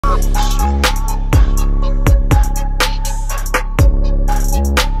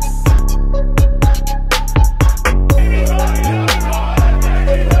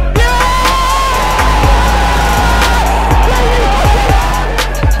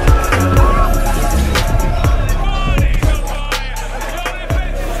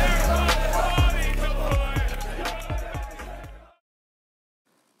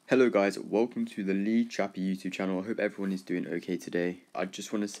Hello guys, welcome to the Chappy YouTube channel. I hope everyone is doing okay today. I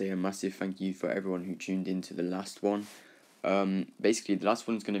just want to say a massive thank you for everyone who tuned into the last one. Basically the last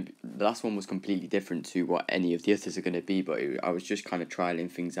one was completely different to what any of the others are gonna be, but I was just kind of trialing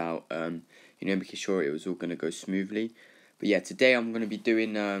things out, making sure it was all gonna go smoothly. But yeah, today I'm gonna be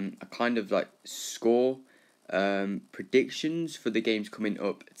doing a kind of like score predictions for the games coming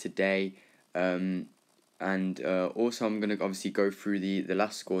up today. And also I'm going to obviously go through the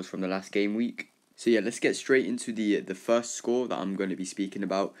last scores from the last game week. So yeah, let's get straight into the first score that I'm going to be speaking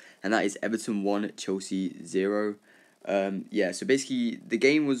about, and that is Everton 1, Chelsea 0. So basically the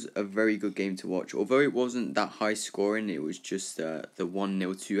game was a very good game to watch. Although it wasn't that high scoring, it was just the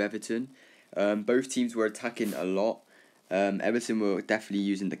 1-0 to Everton. Both teams were attacking a lot. Everton were definitely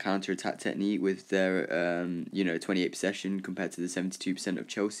using the counter-attack technique with their 28 possession compared to the 72% of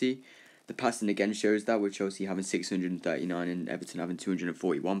Chelsea. The passing again shows that, with Chelsea having 639 and Everton having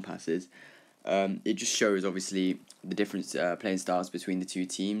 241 passes. It just shows, obviously, the different playing styles between the two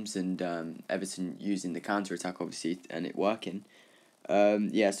teams, and Everton using the counter-attack, obviously, and it working.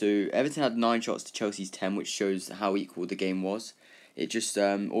 So Everton had 9 shots to Chelsea's 10, which shows how equal the game was. It just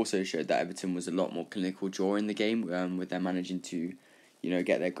also showed that Everton was a lot more clinical during the game, with them managing to,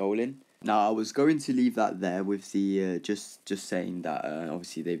 get their goal in. Now, I was going to leave that there with the just saying that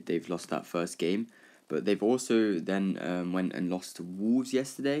obviously they've lost that first game, but they've also then went and lost to Wolves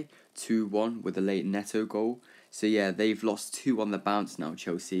yesterday 2-1 with a late Neto goal. So yeah, they've lost 2 on the bounce now,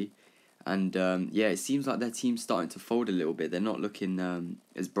 Chelsea, and it seems like their team's starting to fold a little bit. They're not looking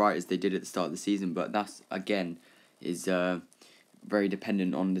as bright as they did at the start of the season, but that's again is very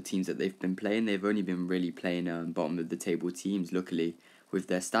dependent on the teams that they've been playing. They've only been really playing bottom of the table teams, luckily, with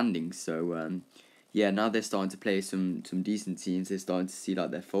their standings. So now they're starting to play some decent teams. They're starting to see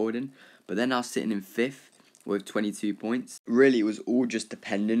like they're folding, but they're now sitting in 5th with 22 points. Really, it was all just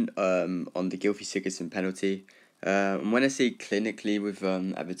dependent on the Gylfi Sigurdsson penalty. And when I say clinically with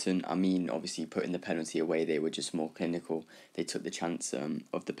Everton, I mean obviously putting the penalty away. They were just more clinical. They took the chance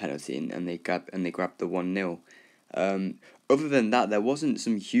of the penalty and they grabbed the 1-0. Other than that, there wasn't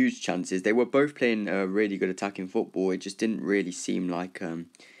some huge chances. They were both playing really good attacking football. It just didn't really seem like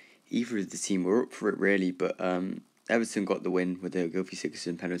either of the team were up for it, really. But Everton got the win with the Gylfi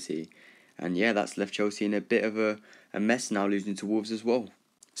Sigurdsson penalty. And yeah, that's left Chelsea in a bit of a mess now, losing to Wolves as well.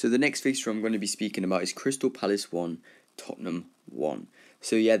 So the next fixture I'm going to be speaking about is Crystal Palace 1, Tottenham 1.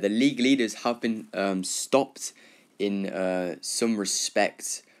 So yeah, the league leaders have been stopped in some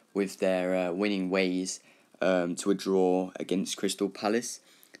respects with their winning ways. To a draw against Crystal Palace.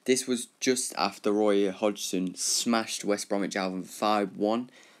 This was just after Roy Hodgson smashed West Bromwich Albion 5-1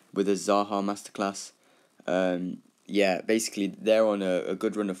 with a Zaha masterclass. Basically they're on a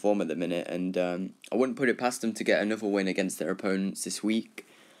good run of form at the minute, and I wouldn't put it past them to get another win against their opponents this week.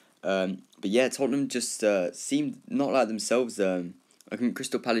 But yeah, Tottenham just seemed not like themselves. I think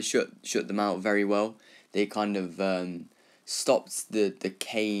Crystal Palace shut them out very well. They kind of stopped the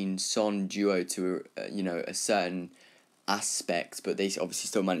Kane-Son duo to a certain aspect, but they obviously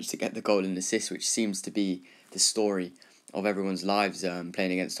still managed to get the goal and assist, which seems to be the story of everyone's lives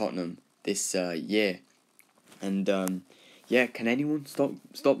playing against Tottenham this year. And can anyone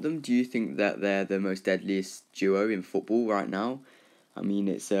stop them? Do you think that they're the most deadliest duo in football right now? I mean,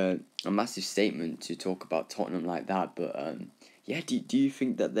 it's a massive statement to talk about Tottenham like that, but do you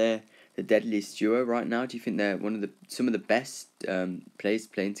think that they're the deadliest duo right now? Do you think they're some of the best players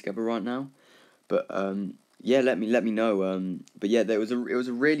playing together right now? But let me know. But yeah, it was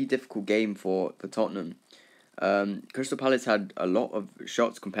a really difficult game for Tottenham. Crystal Palace had a lot of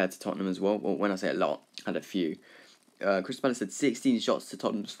shots compared to Tottenham as well. Well, when I say a lot, had a few. Crystal Palace had 16 shots to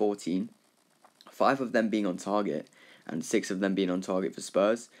Tottenham's 14, 5 of them being on target, and 6 of them being on target for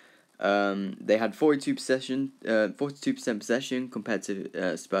Spurs. They had 42% possession compared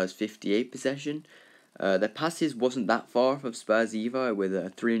to Spurs' 58% possession. Their passes wasn't that far off of Spurs either, with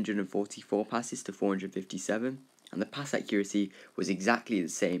 344 passes to 457, and the pass accuracy was exactly the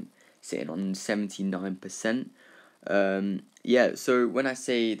same, sitting on 79%. So when I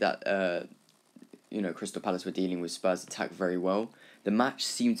say that Crystal Palace were dealing with Spurs' attack very well, the match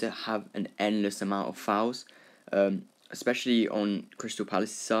seemed to have an endless amount of fouls, especially on Crystal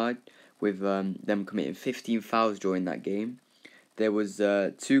Palace's side, with them committing 15 fouls during that game. There was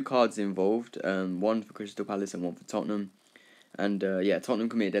 2 cards involved, one for Crystal Palace and one for Tottenham. And Tottenham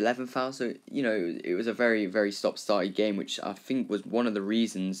committed 11 fouls, so it was a very, very stop-started game, which I think was one of the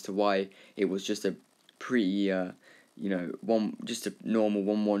reasons to why it was just a pretty just a normal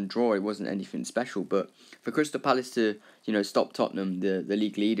 1-1 draw. It wasn't anything special, but for Crystal Palace to stop Tottenham, the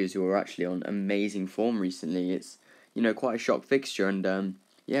league leaders, who are actually on amazing form recently, it's quite a shock fixture. And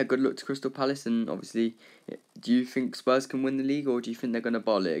yeah, good luck to Crystal Palace. And obviously, do you think Spurs can win the league, or do you think they're gonna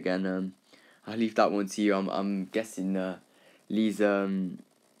bottle it again? I'll leave that one to you. I'm guessing Lee's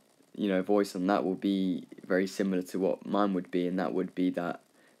voice on that will be very similar to what mine would be, and that would be that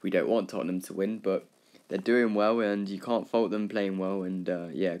we don't want Tottenham to win, but they're doing well, and you can't fault them playing well. And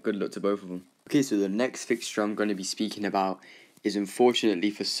yeah, good luck to both of them. Okay, so the next fixture I'm going to be speaking about is, unfortunately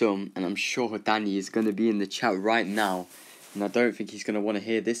for some, and I'm sure Danny is going to be in the chat right now, and I don't think he's going to want to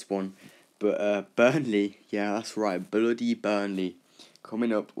hear this one, but Burnley, yeah, that's right, bloody Burnley,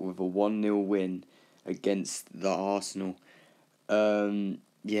 coming up with a 1-0 win against the Arsenal.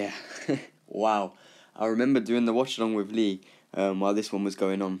 Yeah, wow. I remember doing the watch along with Lee while this one was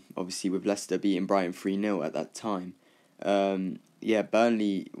going on, obviously with Leicester beating Brighton 3-0 at that time. Yeah,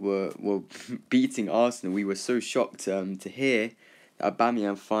 Burnley were beating Arsenal. We were so shocked to hear that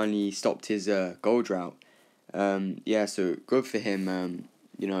Aubameyang finally stopped his goal drought. Yeah, so good for him.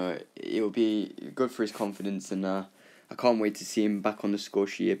 It will be good for his confidence, and I can't wait to see him back on the score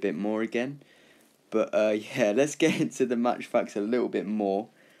sheet a bit more again. But yeah, let's get into the match facts a little bit more.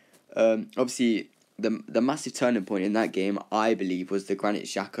 Obviously, the massive turning point in that game, I believe, was the Granit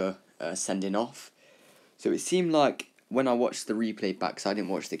Xhaka sending off. So it seemed like when I watched the replay back, because I didn't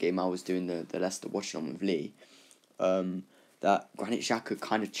watch the game, I was doing the Leicester watching on with Lee, that Granit Xhaka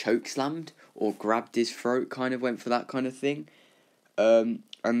kind of choke-slammed or grabbed his throat, kind of went for that kind of thing.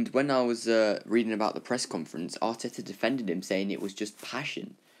 And when I was reading about the press conference, Arteta defended him, saying it was just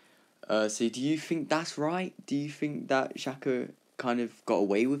passion. So do you think that's right? Do you think that Xhaka kind of got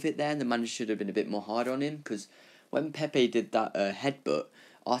away with it there and the manager should have been a bit more hard on him? Because when Pepe did that headbutt,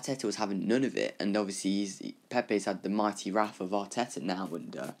 Arteta was having none of it, and obviously Pepe's had the mighty wrath of Arteta now.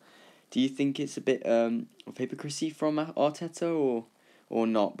 And do you think it's a bit of hypocrisy from Arteta or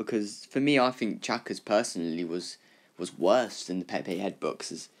not? Because for me, I think Xhaka's personally was worse than the Pepe headbutt,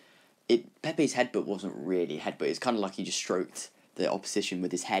 because Pepe's headbutt wasn't really a headbutt. It's kind of like he just stroked the opposition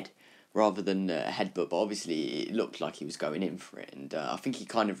with his head rather than a headbutt, but obviously it looked like he was going in for it, and I think he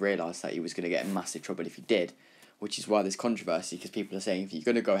kind of realised that he was going to get in massive trouble if he did, which is why there's controversy, because people are saying if you're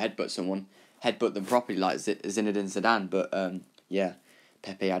going to go headbutt someone, headbutt them properly like Zinedine Zidane, but yeah,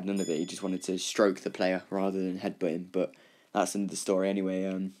 Pepe had none of it. He just wanted to stroke the player rather than headbutt him, but that's another story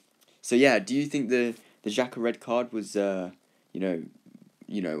anyway. So yeah, do you think the Xhaka red card was a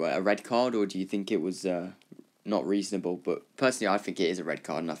red card, or do you think it was not reasonable? But personally, I think it is a red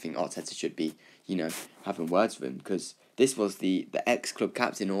card, and I think Arteta should be, having words with him, because this was the ex-club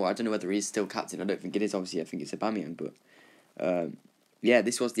captain, or I don't know whether he is still captain. I don't think it is, obviously. I think it's Aubameyang, but yeah,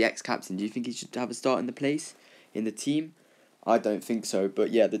 this was the ex-captain. Do you think he should have a start in the team? I don't think so,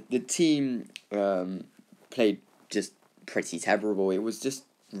 but yeah, the team played just pretty terrible. It was just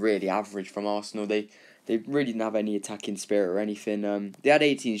really average from Arsenal. They really didn't have any attacking spirit or anything. They had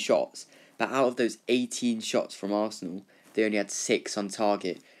 18 shots, but out of those 18 shots from Arsenal, they only had 6 on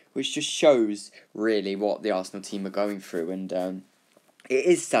target, which just shows really what the Arsenal team are going through. And it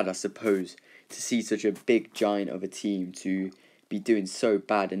is sad, I suppose, to see such a big giant of a team to be doing so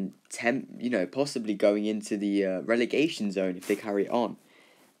bad and possibly going into the relegation zone if they carry it on.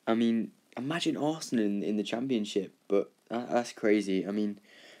 I mean, imagine Arsenal in the Championship, but that's crazy. I mean,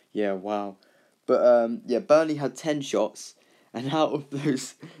 yeah, wow. But yeah, Burnley had 10 shots, and out of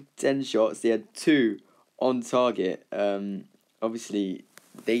those 10 shots, they had 2 on target. Obviously,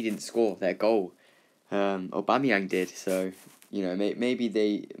 they didn't score their goal. Aubameyang did, so maybe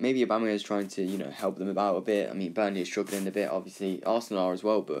Aubameyang is trying to help them out a bit. I mean, Burnley is struggling a bit. Obviously, Arsenal are as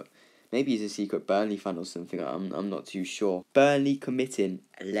well, but maybe he's a secret Burnley fan or something. I'm not too sure. Burnley committing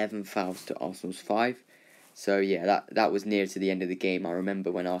 11 fouls to Arsenal's 5. So yeah, that was near to the end of the game. I remember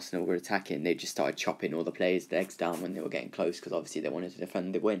when Arsenal were attacking, they just started chopping all the players' legs down when they were getting close, because obviously they wanted to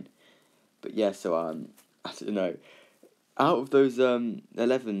defend the win. But yeah, so I don't know. Out of those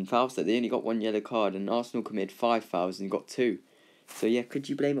 11 fouls, that they only got 1 yellow card, and Arsenal committed 5 fouls and got 2. So yeah, could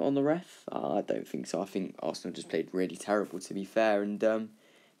you blame it on the ref? I don't think so. I think Arsenal just played really terrible, to be fair, and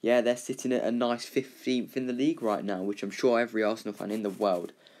yeah, they're sitting at a nice 15th in the league right now, which I'm sure every Arsenal fan in the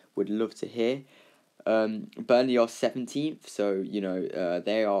world would love to hear. Burnley are 17th, so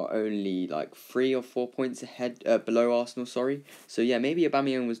they are only like 3 or 4 points ahead below Arsenal. Sorry, so yeah, maybe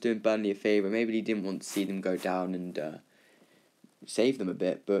Aubameyang was doing Burnley a favour. Maybe he didn't want to see them go down and save them a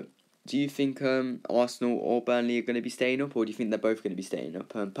bit. But do you think Arsenal or Burnley are going to be staying up, or do you think they're both going to be staying up?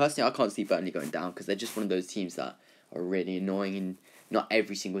 Personally, I can't see Burnley going down, because they're just one of those teams that are really annoying, and not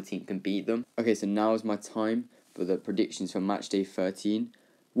every single team can beat them. Okay, so now is my time for the predictions for matchday 13.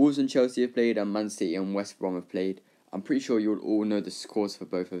 Wolves and Chelsea have played, and Man City and West Brom have played. I'm pretty sure you'll all know the scores for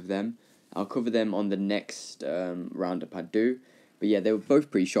both of them. I'll cover them on the next roundup I do. But yeah, they were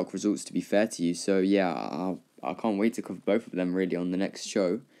both pretty shock results, to be fair to you. So yeah, I can't wait to cover both of them really on the next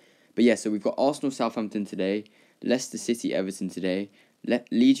show. But yeah, so we've got Arsenal Southampton today, Leicester City Everton today,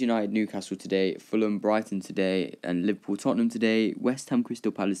 Leeds United Newcastle today, Fulham Brighton today, and Liverpool Tottenham today, West Ham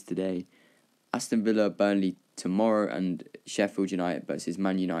Crystal Palace today, Aston Villa Burnley tomorrow, and Sheffield United versus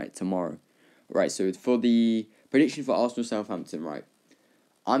Man United tomorrow. Right, so for the prediction for Arsenal Southampton, right,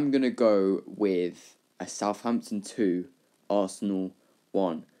 I'm going to go with a Southampton 2, Arsenal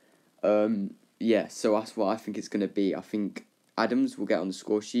 1. Yeah, so that's what I think it's going to be. I think Adams will get on the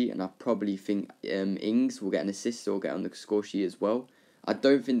score sheet, and I probably think Ings will get an assist or get on the score sheet as well. I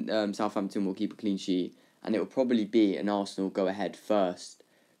don't think Southampton will keep a clean sheet, and it will probably be an Arsenal go ahead first,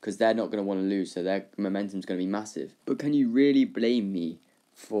 because they're not going to want to lose, so their momentum's going to be massive. But can you really blame me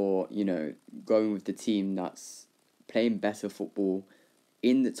for, going with the team that's playing better football,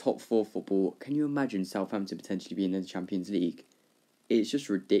 in the top 4 football? Can you imagine Southampton potentially being in the Champions League? It's just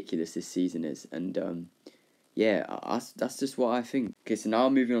ridiculous this season is, and yeah, that's just what I think. Okay, so now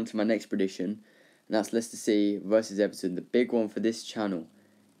moving on to my next prediction, and that's Leicester City versus Everton, the big one for this channel,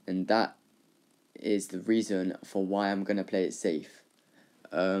 and that is the reason for why I'm gonna play it safe.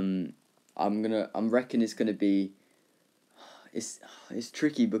 I'm reckon it's gonna be. It's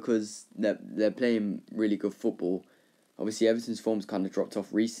tricky because they're playing really good football. Obviously, Everton's form's kind of dropped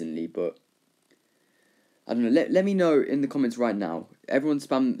off recently, but I don't know. Let me know in the comments right now. Everyone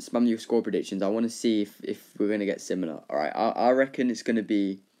spam your score predictions. I want to see if we're gonna get similar. All right, I reckon it's gonna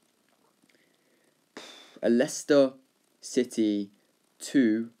be a Leicester City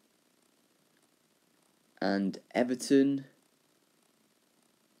 2 and Everton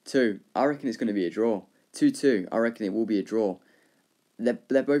 2. I reckon it's gonna be a draw. 2-2. I reckon it will be a draw.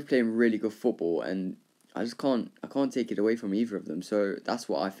 They're both playing really good football, and I can't take it away from either of them. So that's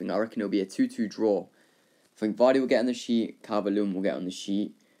what I think. I reckon it'll be a 2-2 draw. I think Vardy will get on the sheet, Calvert-Lewin will get on the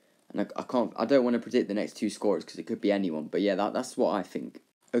sheet, and I don't want to predict the next 2 scorers because it could be anyone. But yeah, that's what I think.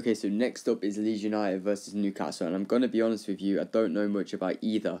 Okay, so next up is Leeds United versus Newcastle, and I'm gonna be honest with you, I don't know much about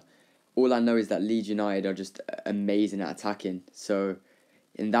either. All I know is that Leeds United are just amazing at attacking. So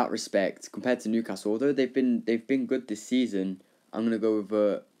in that respect, compared to Newcastle, although they've been good this season, I'm gonna go with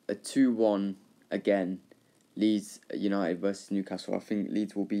a 2-1 again. Leeds United versus Newcastle. I think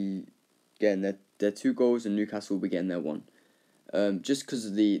Leeds will be getting their 2 goals and Newcastle will be getting their 1. Just because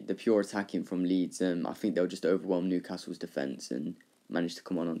of the pure attacking from Leeds, I think they'll just overwhelm Newcastle's defence and manage to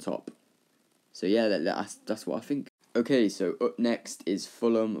come on top. So yeah, that's what I think. Okay, so up next is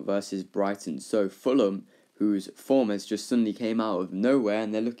Fulham versus Brighton. So Fulham, whose form has just suddenly came out of nowhere,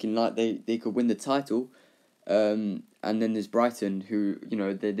 and they're looking like they could win the title. And then there's Brighton, who,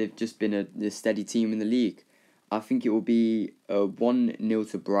 they've just been a steady team in the league. I think it will be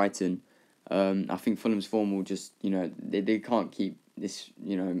 1-0 to Brighton. I think Fulham's form will just, they can't keep this,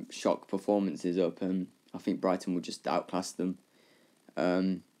 shock performances up. I think Brighton will just outclass them.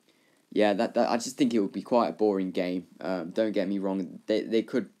 Yeah, that I just think it would be quite a boring game. Don't get me wrong. They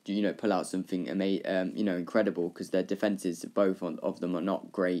could, pull out something incredible, because their defenses, both of them, are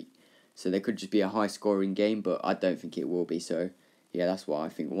not great. So they could just be a high scoring game, but I don't think it will be. So yeah, that's what I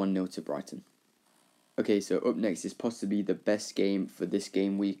think. 1-0 to Brighton. Okay, so up next is possibly the best game for this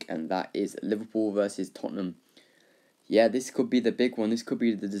game week, and that is Liverpool versus Tottenham. Yeah, this could be the big one. This could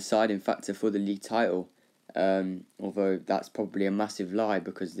be the deciding factor for the league title. Although that's probably a massive lie,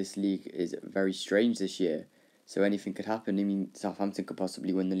 because this league is very strange this year. So anything could happen. I mean, Southampton could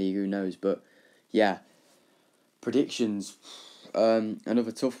possibly win the league, who knows? But yeah, predictions.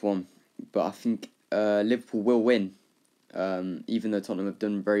 Another tough one. But I think Liverpool will win. Even though Tottenham have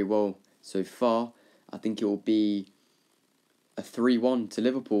done very well so far, I think it will be a 3-1 to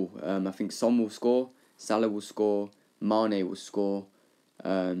Liverpool. I think Son will score, Salah will score, Mane will score.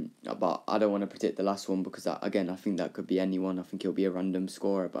 But I don't want to predict the last one, because I think that could be anyone. I think it'll be a random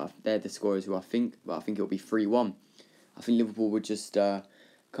scorer, but they're the scorers who I think. But I think it'll be 3-1. I think Liverpool would just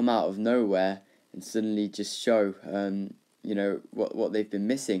come out of nowhere and suddenly just show what they've been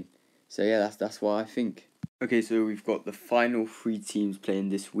missing. So yeah, that's what I think. Okay, so we've got the final 3 teams playing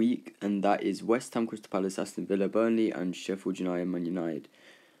this week, and that is West Ham, Crystal Palace, Aston Villa, Burnley, and Sheffield United, Man United.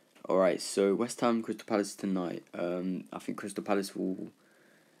 Alright, so West Ham, Crystal Palace tonight. I think Crystal Palace will...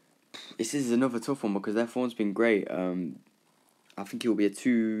 This is another tough one, because their form's been great. I think it will be a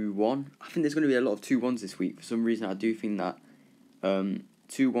 2-1. I think there's going to be a lot of 2-1s this week. For some reason, I do think that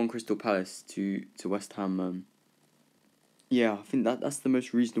 2-1 Crystal Palace to West Ham. Yeah, I think that's the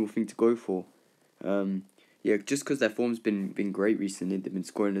most reasonable thing to go for. Yeah, just because their form's been great recently. They've been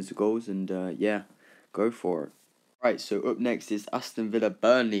scoring loads of goals, and yeah, go for it. Right, so up next is Aston Villa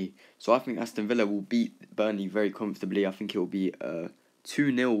Burnley. So I think Aston Villa will beat Burnley very comfortably. I think it will be a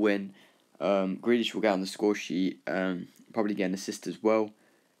 2-0 win. Grealish will get on the score sheet, probably get an assist as well.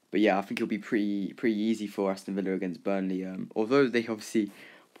 But yeah, I think it'll be pretty easy for Aston Villa against Burnley. Although they obviously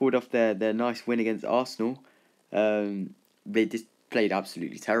pulled off their nice win against Arsenal, they just played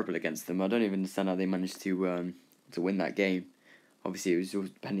absolutely terrible against them. I don't even understand how they managed to win that game. Obviously, it was all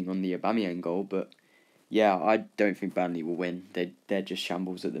depending on the Aubameyang goal, but yeah, I don't think Burnley will win. They're just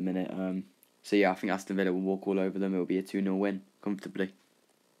shambles at the minute. So yeah, I think Aston Villa will walk all over them. It'll be a 2-0 win comfortably.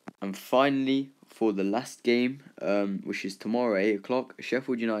 And finally, for the last game, which is tomorrow at 8 o'clock,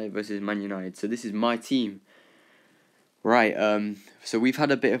 Sheffield United versus Man United. So this is my team. Right, so we've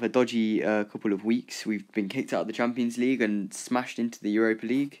had a bit of a dodgy couple of weeks. We've been kicked out of the Champions League and smashed into the Europa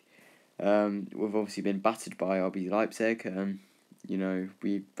League. We've obviously been battered by RB Leipzig. You know,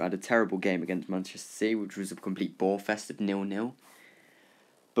 we had a terrible game against Manchester City, which was a complete bore fest of 0-0.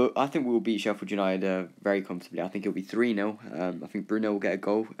 But I think we will beat Sheffield United very comfortably. I think it'll be 3-0. I think Bruno will get a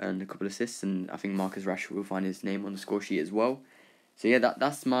goal and a couple of assists, and I think Marcus Rashford will find his name on the score sheet as well. So yeah,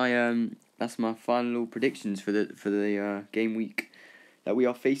 that's my final predictions for the game week that we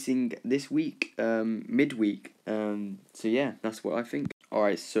are facing this week, midweek. So yeah, that's what I think.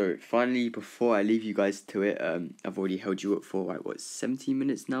 Alright, so finally, before I leave you guys to it, I've already held you up for, 17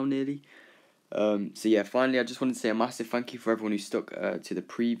 minutes now, nearly? So yeah, finally, I just wanted to say a massive thank you for everyone who stuck to the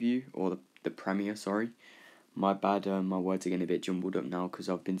preview, or the premiere, sorry. My bad, my words are getting a bit jumbled up now because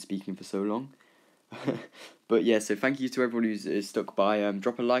I've been speaking for so long. But yeah, so thank you to everyone who's stuck by.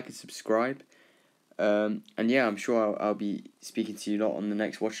 Drop a like and subscribe. And yeah, I'm sure I'll be speaking to you lot on the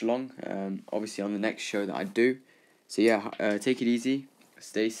next watch along. Obviously on the next show that I do. So yeah, take it easy.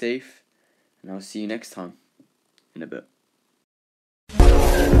 Stay safe, and I'll see you next time in a bit.